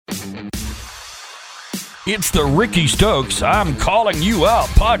It's the Rickey Stokes I'm Calling You Out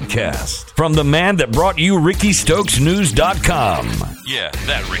podcast from the man that brought you RickeyStokesNews.com. Yeah,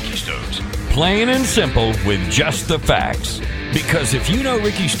 that Rickey Stokes. Plain and simple with just the facts. Because if you know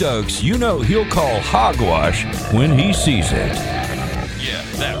Rickey Stokes, you know he'll call hogwash when he sees it. Yeah,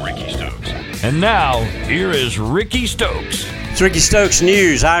 that Rickey Stokes. And now, here is Rickey Stokes. It's Rickey Stokes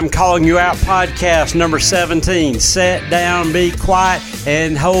News. I'm Calling You Out podcast number 17. Sit down, be quiet,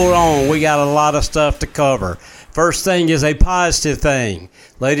 and hold on. We got a lot of stuff to cover. First thing is a positive thing.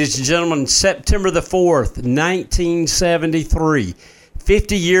 Ladies and gentlemen, September the 4th, 1973,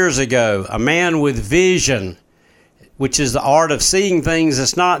 50 years ago, a man with vision, which is the art of seeing things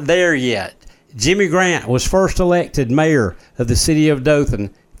that's not there yet, Jimmy Grant was first elected mayor of the city of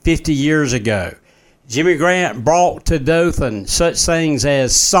Dothan 50 years ago. Jimmy Grant brought to Dothan such things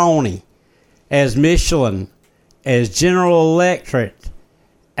as Sony, as Michelin, as General Electric,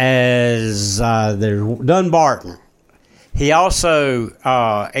 as Dunbarton. He also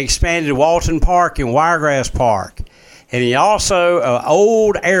expanded Walton Park and Wiregrass Park. And he also, an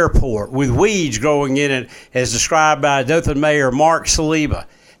old airport with weeds growing in it, as described by Dothan Mayor Mark Saliba,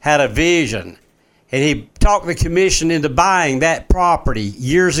 had a vision. And he talked the commission into buying that property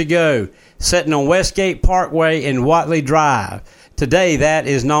years ago, sitting on Westgate Parkway and Watley Drive. Today, that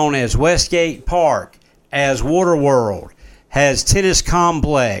is known as Westgate Park, as Water World, has tennis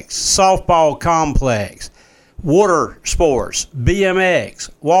complex, softball complex, water sports, BMX,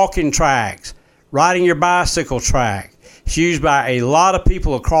 walking tracks, riding your bicycle track. It's used by a lot of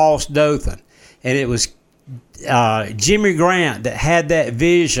people across Dothan. And it was Jimmy Grant that had that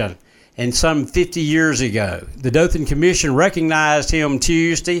vision. And some 50 years ago, the Dothan Commission recognized him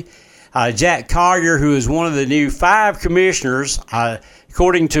Tuesday. Jack Collier, who is one of the new 5 commissioners,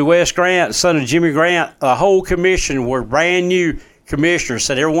 according to Wes Grant, son of Jimmy Grant, the whole commission were brand new commissioners.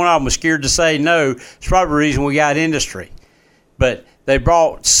 Said every one of them was scared to say no. It's probably the reason we got industry. But they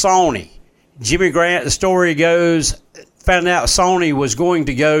brought Sony. Jimmy Grant, the story goes, found out Sony was going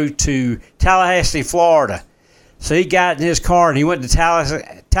to go to Tallahassee, Florida. So he got in his car and he went to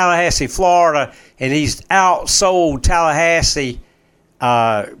Tallahassee, Florida, and he's outsold Tallahassee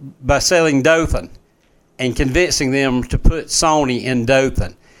by selling Dothan and convincing them to put Sony in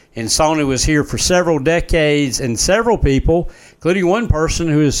Dothan. And Sony was here for several decades, and several people, including one person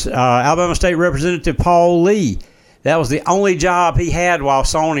who is Alabama State Representative Paul Lee. That was the only job he had while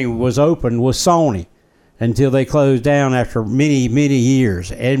Sony was open, was Sony, until they closed down after many, many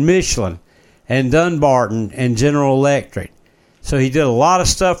years. And Michelin, and Dunbarton, and General Electric. So he did a lot of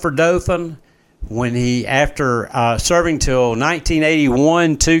stuff for Dothan. When he, after serving till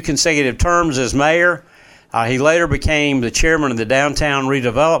 1981, 2 consecutive terms as mayor, he later became the chairman of the Downtown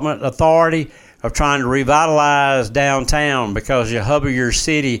Redevelopment Authority, of trying to revitalize downtown because the hub of your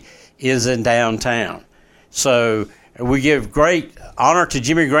city is in downtown. So we give great honor to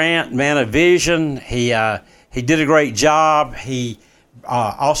Jimmy Grant, man of vision. He did a great job. He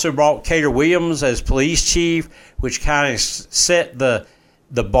also brought Cater Williams as police chief, which kind of set the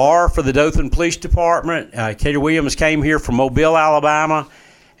bar for the Dothan Police Department. Cater Williams came here from Mobile, Alabama,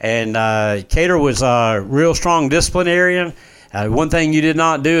 and Cater was a real strong disciplinarian. One thing you did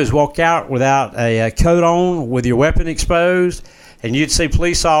not do is walk out without a coat on with your weapon exposed, and you'd see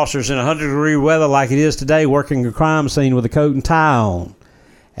police officers in 100-degree weather like it is today working a crime scene with a coat and tie on.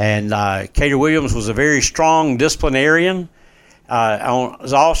 And Cater Williams was a very strong disciplinarian. On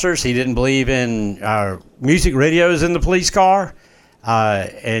his officers, he didn't believe in music radios in the police car.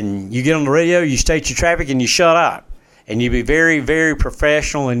 And you get on the radio, you state your traffic, and you shut up. And you be very, very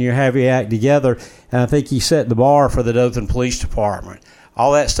professional, and you have your act together. And I think he set the bar for the Dothan Police Department.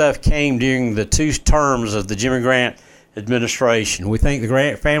 All that stuff came during the 2 terms of the Jimmy Grant administration. We thank the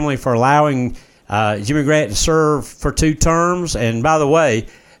Grant family for allowing Jimmy Grant to serve for 2 terms. And by the way,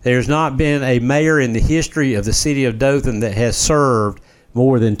 there's not been a mayor in the history of the city of Dothan that has served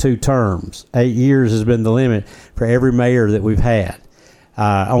more than 2 terms. 8 years has been the limit for every mayor that we've had.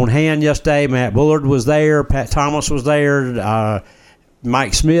 On hand yesterday, Matt Bullard was there, Pat Thomas was there,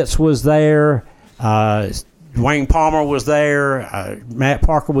 Mike Smits was there, Dwayne Palmer was there, Matt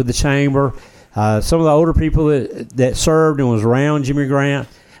Parker with the chamber, some of the older people that served and was around Jimmy Grant.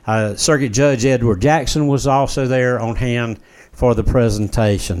 Circuit Judge Edward Jackson was also there on hand for the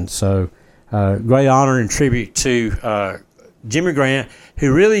presentation. So great honor and tribute to Jimmy Grant,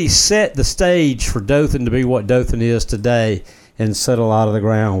 who really set the stage for Dothan to be what Dothan is today and set a lot of the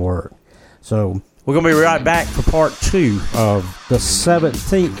groundwork. So we're going to be right back for part 2 of the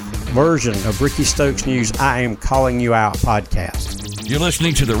 17th version of Rickey Stokes News I Am Calling You Out podcast. You're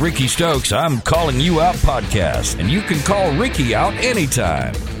listening to the Ricky Stokes I'm Calling You Out podcast, and you can call Ricky out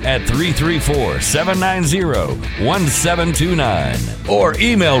anytime at 334-790-1729 or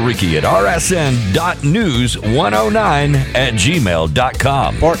email Ricky at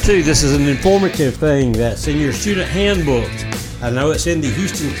rsn.news109@gmail.com. Part 2, this is an informative thing that's in your student handbooks. I know it's in the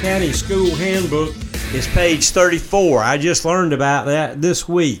Houston County School Handbook. It's page 34. I just learned about that this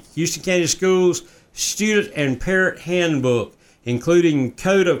week. Houston County Schools Student and Parent Handbook, including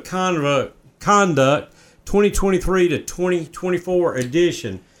Code of Conduct 2023 to 2024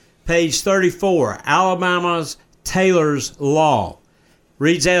 edition. Page 34, Alabama's Taylor's Law.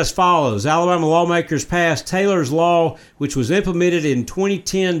 Reads as follows. Alabama lawmakers passed Taylor's Law, which was implemented in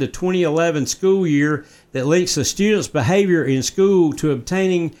 2010 to 2011 school year, that links a student's behavior in school to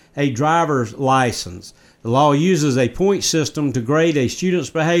obtaining a driver's license. The law uses a point system to grade a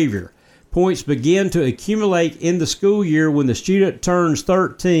student's behavior. Points begin to accumulate in the school year when the student turns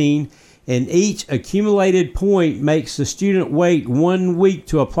 13, and each accumulated point makes the student wait 1 week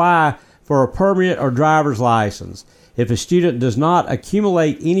to apply for a permit or driver's license. If a student does not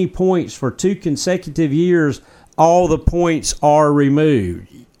accumulate any points for 2 consecutive years, all the points are removed.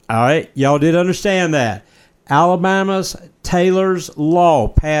 All right, y'all did understand that. Alabama's Taylor's Law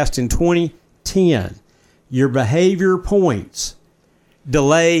passed in 2010. Your behavior points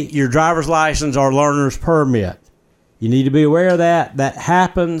delay your driver's license or learner's permit. You need to be aware of that. That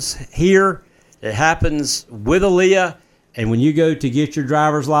happens here. It happens with Aaliyah. And when you go to get your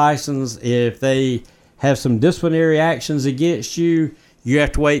driver's license, if they have some disciplinary actions against you, you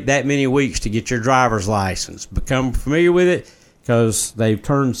have to wait that many weeks to get your driver's license. Become familiar with it because they've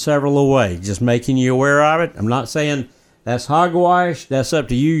turned several away. Just making you aware of it. I'm not saying that's hogwash. That's up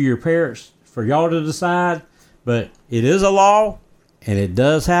to you, your parents, for y'all to decide. But it is a law, and it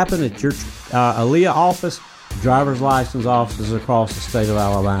does happen at your Aaliyah office, driver's license offices across the state of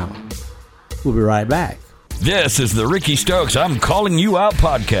Alabama. We'll be right back. This is the Ricky Stokes I'm Calling You Out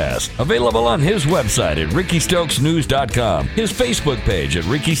podcast, available on his website at rickystokesnews.com, his Facebook page at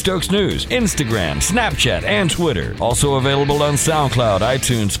Ricky Stokes News, Instagram, Snapchat, and Twitter. Also available on SoundCloud,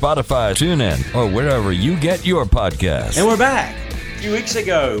 iTunes, Spotify, TuneIn, or wherever you get your podcasts. And we're back. A few weeks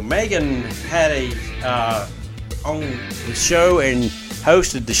ago, Megan had on the show and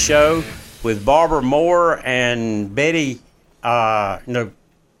hosted the show with Barbara Moore and Betty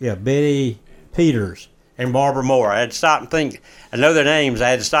Peters and Barbara Moore. I had to stop and think. I know their names. I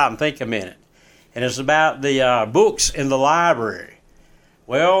had to stop and think a minute. And it's about the books in the library.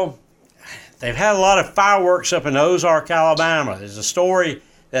 Well, they've had a lot of fireworks up in Ozark, Alabama. There's a story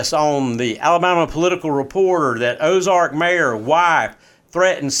that's on the Alabama Political Reporter that Ozark mayor wife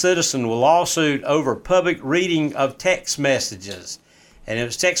threatened citizen with lawsuit over public reading of text messages. And it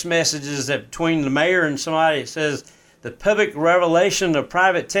was text messages that between the mayor and somebody. It says, the public revelation of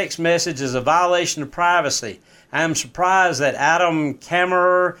private text message is a violation of privacy. I am surprised that Adam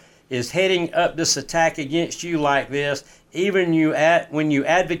Kammerer is heading up this attack against you like this, even when you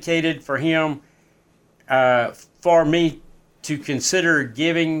advocated for him, for me to consider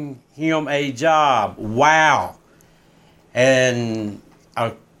giving him a job. Wow. And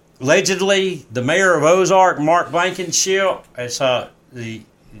allegedly, the mayor of Ozark, Mark Blankenship, it's the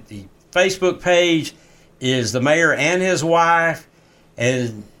Facebook page is the mayor and his wife,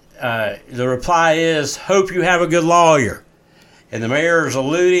 and the reply is, hope you have a good lawyer. And the mayor is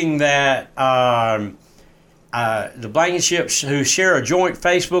alluding that the Blankenships, who share a joint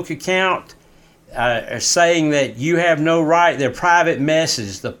Facebook account, are saying that you have no right, their private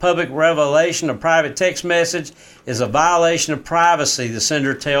message, the public revelation of private text message is a violation of privacy, the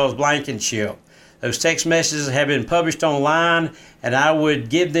sender tells Blankenship. Those text messages have been published online, and I would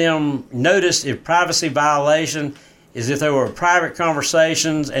give them notice if privacy violation is if they were private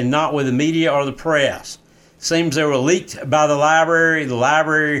conversations and not with the media or the press. Seems they were leaked by the library. The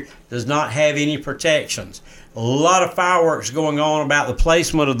library does not have any protections. A lot of fireworks going on about the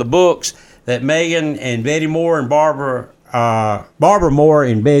placement of the books that Megan and Betty Moore and Barbara Moore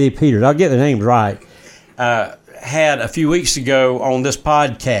and Betty Peters, I'll get the names right, had a few weeks ago on this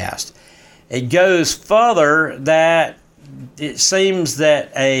podcast. It goes further that it seems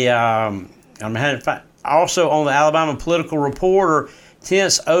that also on the Alabama Political Reporter,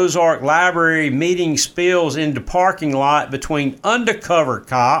 tense Ozark Library meeting spills into parking lot between undercover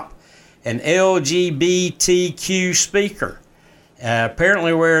cop and LGBTQ speaker.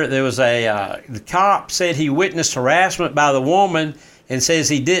 Apparently where there was the cop said he witnessed harassment by the woman and says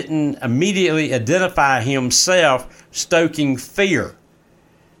he didn't immediately identify himself, stoking fear.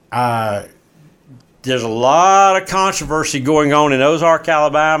 There's a lot of controversy going on in Ozark,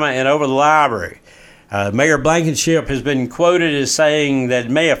 Alabama, and over the library. Mayor Blankenship has been quoted as saying that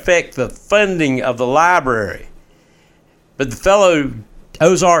it may affect the funding of the library. But the fellow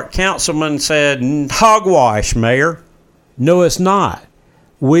Ozark councilman said, hogwash, Mayor. No, it's not.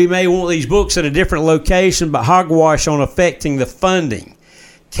 We may want these books at a different location, but hogwash on affecting the funding.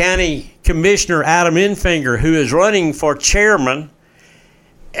 County Commissioner Adam Enfinger, who is running for chairman,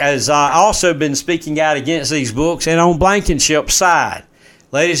 has also been speaking out against these books and on Blankenship's side.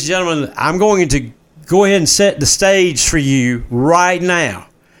 Ladies and gentlemen, I'm going to go ahead and set the stage for you right now.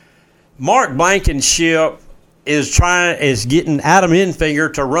 Mark Blankenship is getting Adam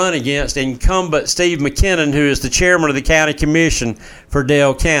Enfinger to run against incumbent Steve McKinnon, who is the chairman of the county commission for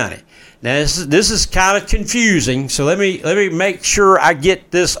Dale County. Now this is kind of confusing, so let me make sure I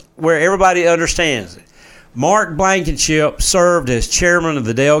get this where everybody understands it. Mark Blankenship served as chairman of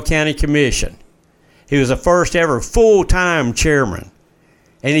the Dale County Commission. He was the first ever full-time chairman,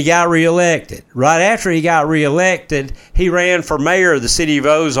 and he got reelected. Right after he got reelected, he ran for mayor of the city of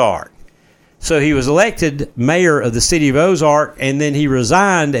Ozark. So he was elected mayor of the city of Ozark, and then he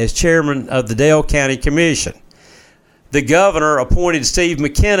resigned as chairman of the Dale County Commission. The governor appointed Steve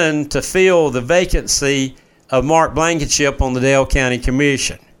McKinnon to fill the vacancy of Mark Blankenship on the Dale County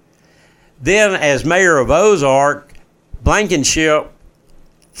Commission. Then, as mayor of Ozark, Blankenship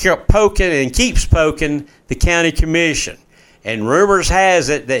kept poking and keeps poking the county commission. And rumors has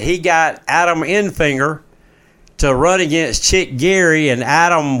it that he got Adam Enfinger to run against Chick Gary, and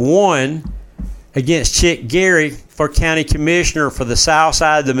Adam won against Chick Gary for county commissioner for the south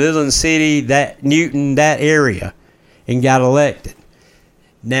side of the Midland City, that Newton, that area, and got elected.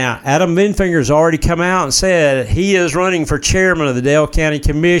 Now, Adam Enfinger's already come out and said he is running for chairman of the Dale County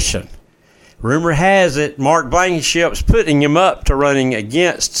Commission. Rumor has it Mark Blankenship's putting him up to running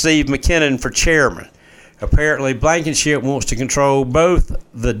against Steve McKinnon for chairman. Apparently, Blankenship wants to control both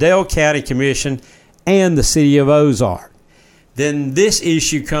the Dale County Commission and the city of Ozark. Then this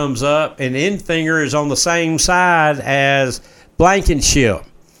issue comes up, and Enfinger is on the same side as Blankenship.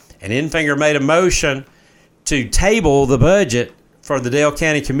 And Enfinger made a motion to table the budget for the Dale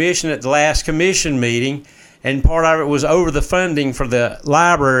County Commission at the last commission meeting, and part of it was over the funding for the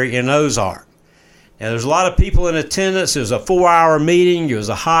library in Ozark. Now, there's a lot of people in attendance. It was a 4-hour meeting. It was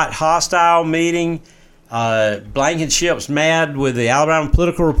a hot, hostile meeting. Blankenship's mad with the Alabama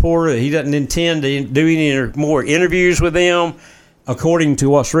Political Reporter that he doesn't intend to do any more interviews with them, according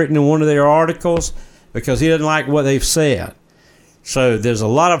to what's written in one of their articles, because he doesn't like what they've said. So there's a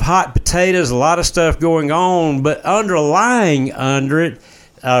lot of hot potatoes, a lot of stuff going on, but underlying under it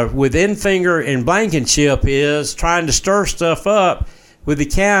with Enfinger and Blankenship is trying to stir stuff up with the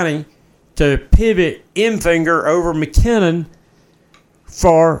county to pivot Enfinger over McKinnon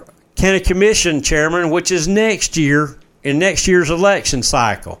for county commission chairman, which is next year, in next year's election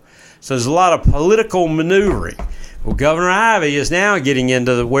cycle. So there's a lot of political maneuvering. Well, Governor Ivey is now getting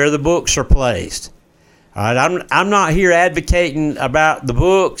into where the books are placed. All right, I'm not here advocating about the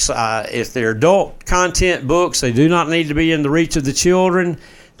books. If they're adult content books, they do not need to be in the reach of the children.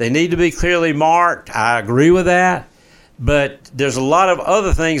 They need to be clearly marked. I agree with that. But there's a lot of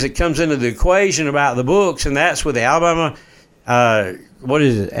other things that comes into the equation about the books, and that's with the Alabama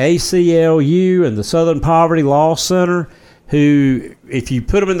ACLU and the Southern Poverty Law Center, who, if you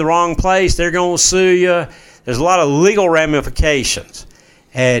put them in the wrong place, they're going to sue you. There's a lot of legal ramifications.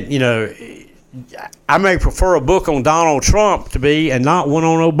 And, you know, I may prefer a book on Donald Trump to be, and not one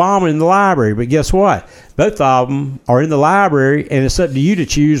on Obama in the library. But guess what? Both of them are in the library, and it's up to you to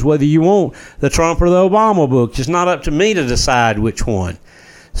choose whether you want the Trump or the Obama book. It's not up to me to decide which one.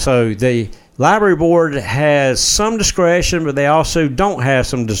 So the library board has some discretion, but they also don't have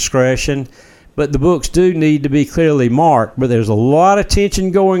some discretion. But the books do need to be clearly marked. But there's a lot of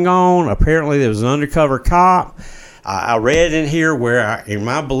tension going on. Apparently there was an undercover cop. I read in here where, in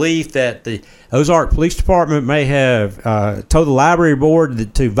my belief, that the Ozark Police Department may have told the library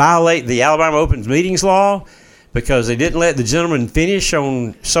board to violate the Alabama Open Meetings Law because they didn't let the gentleman finish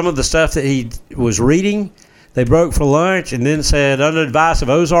on some of the stuff that he was reading. They broke for lunch and then said, under advice of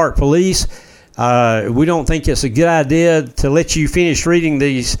Ozark Police, we don't think it's a good idea to let you finish reading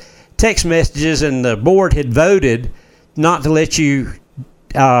these text messages, and the board had voted not to let you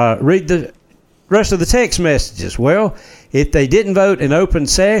read the rest of the text messages. Well, if they didn't vote in open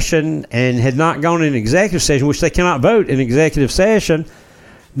session and had not gone in executive session, which they cannot vote in executive session,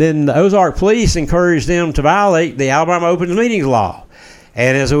 then the Ozark Police encouraged them to violate the Alabama Open Meetings Law.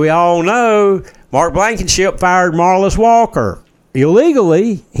 And as we all know, Mark Blankenship fired Marlis Walker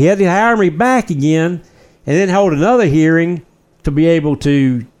illegally. He had to hire me back again and then hold another hearing to be able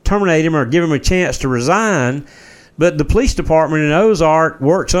to terminate him or give him a chance to resign. but the police department in Ozark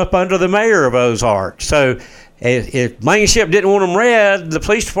works up under the mayor of Ozark. So if Blankenship didn't want them read, the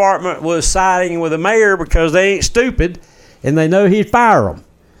police department was siding with the mayor because they ain't stupid and they know he'd fire them.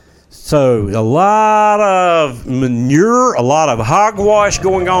 So a lot of manure, a lot of hogwash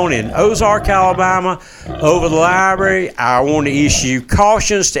going on in Ozark, Alabama over the library. I want to issue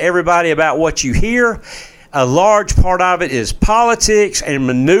cautions to everybody about what you hear. A large part of it is politics and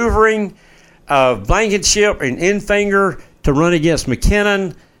maneuvering of Blankenship and Enfinger to run against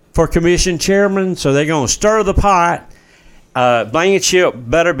McKinnon for commission chairman. So they're going to stir the pot. Blankenship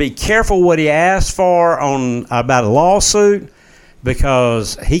better be careful what he asks for about a lawsuit,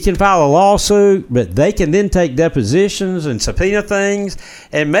 because he can file a lawsuit, but they can then take depositions and subpoena things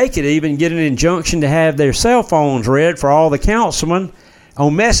and make it even get an injunction to have their cell phones read for all the councilmen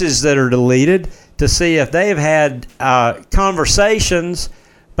on messages that are deleted to see if they've had conversations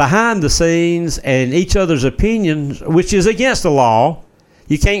behind the scenes and each other's opinions, which is against the law.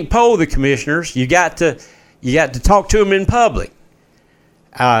 You can't poll the commissioners. You got to talk to them in public.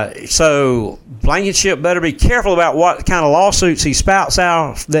 So Blankenship better be careful about what kind of lawsuits he spouts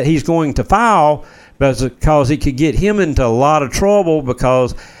out that he's going to file, because it could get him into a lot of trouble,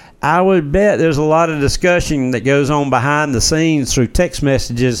 because I would bet there's a lot of discussion that goes on behind the scenes through text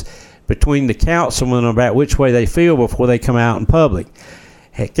messages between the councilmen about which way they feel before they come out in public.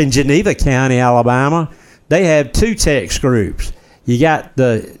 Heck, in Geneva County, Alabama, they have two text groups. You got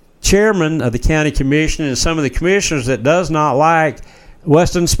the chairman of the county commission and some of the commissioners that does not like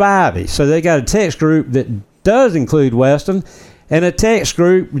Weston Spivey. So they got a text group that does include Weston and a text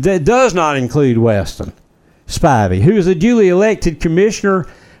group that does not include Weston Spivey, who is a duly elected commissioner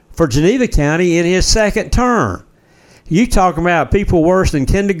for Geneva County in his second term. You talking about people worse than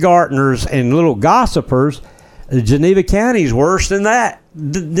kindergartners and little gossipers. Geneva County is worse than that,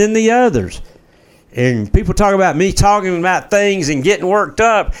 than the others. And people talk about me talking about things and getting worked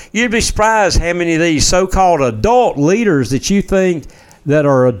up. You'd be surprised how many of these so-called adult leaders that you think that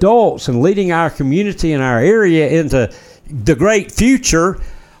are adults and leading our community and our area into the great future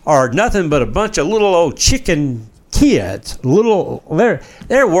are nothing but a bunch of little old chicken kids.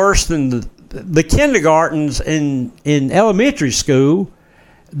 They're worse than the kindergartens in elementary school.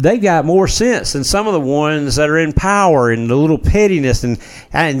 They got more sense than some of the ones that are in power and the little pettiness and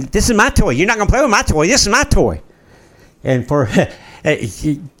this is my toy. You're not going to play with my toy. This is my toy. And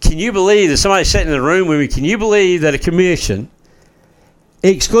can you believe that somebody sitting in the room with me? Can you believe that a commission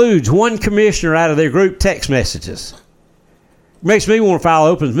excludes one commissioner out of their group text messages? Makes me want to file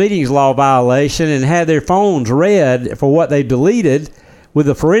open meetings law violation and have their phones read for what they deleted with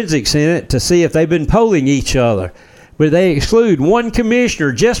the forensics in it to see if they've been polling each other. But they exclude one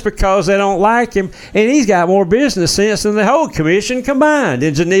commissioner just because they don't like him, and he's got more business sense than the whole commission combined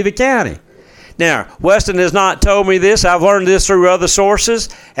in Geneva County. Now, Weston has not told me this. I've learned this through other sources,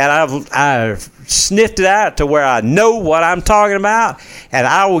 and I've sniffed it out to where I know what I'm talking about, and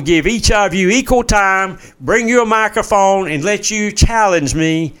I will give each of you equal time, bring you a microphone, and let you challenge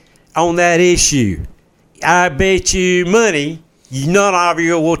me on that issue. I bet you money none of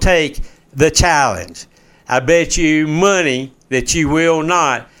you will take the challenge. I bet you money that you will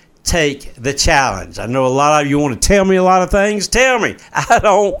not take the challenge. I know a lot of you want to tell me a lot of things. Tell me. I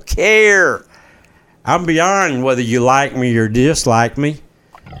don't care. I'm beyond whether you like me or dislike me.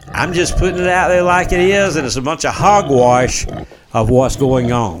 I'm just putting it out there like it is, and it's a bunch of hogwash of what's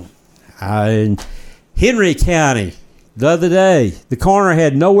going on. In Henry County, the other day, the coroner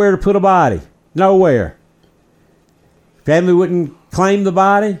had nowhere to put a body. Nowhere. Family wouldn't claim the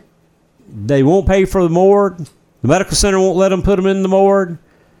body. They won't pay for the morgue. The medical center won't let them put them in the morgue.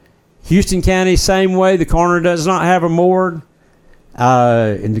 Houston County, same way. The coroner does not have a morgue.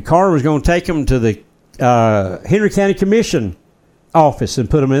 And the coroner was going to take them to the Henry County Commission office and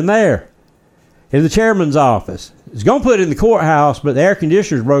put them in there, in the chairman's office. He's going to put it in the courthouse, but the air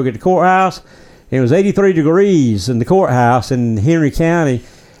conditioners broke at the courthouse. And it was 83 degrees in the courthouse in Henry County.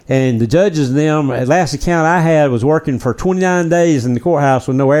 And the judges and them, at last account I had, was working for 29 days in the courthouse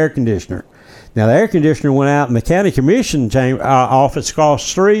with no air conditioner. Now, the air conditioner went out in the county commission office across the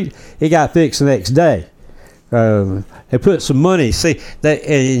street. It got fixed the next day. They put some money. See,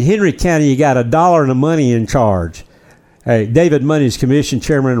 in Henry County, you got $1 of money in charge. David Money's commission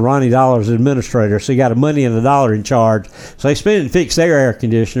chairman and Ronnie Dollar's administrator. So you got a money and $1 in charge. So they spent it and fixed their air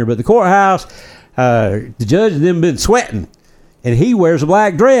conditioner. But the courthouse, the judge and them been sweating. And he wears a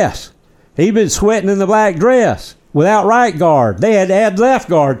black dress. He'd been sweating in the black dress without right guard. They had to add left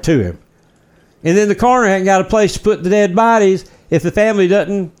guard to him. And then the coroner hadn't got a place to put the dead bodies if the family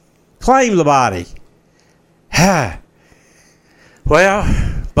doesn't claim the body. Well,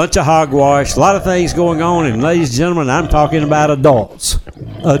 bunch of hogwash, a lot of things going on. And ladies and gentlemen, I'm talking about adults.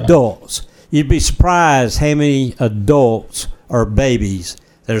 Adults. You'd be surprised how many adults are babies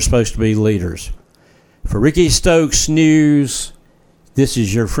that are supposed to be leaders. For Rickey Stokes News, this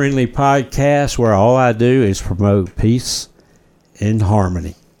is your friendly podcast where all I do is promote peace and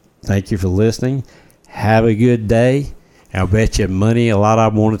harmony. Thank you for listening. Have a good day. I'll bet you money a lot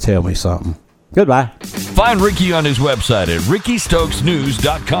of them want to tell me something. Goodbye. Find Rickey on his website at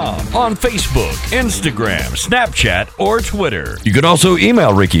RickeyStokesNews.com, on Facebook, Instagram, Snapchat, or Twitter. You can also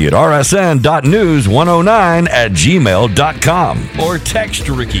email Rickey at rsn.news109@gmail.com or text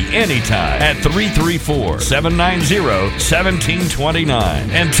Rickey anytime at 334-790-1729.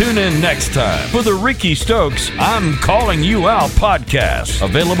 And tune in next time for the Rickey Stokes I'm Calling You Out podcast.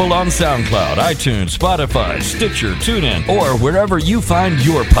 Available on SoundCloud, iTunes, Spotify, Stitcher, TuneIn, or wherever you find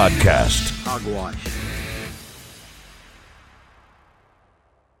your podcast. Hogwash.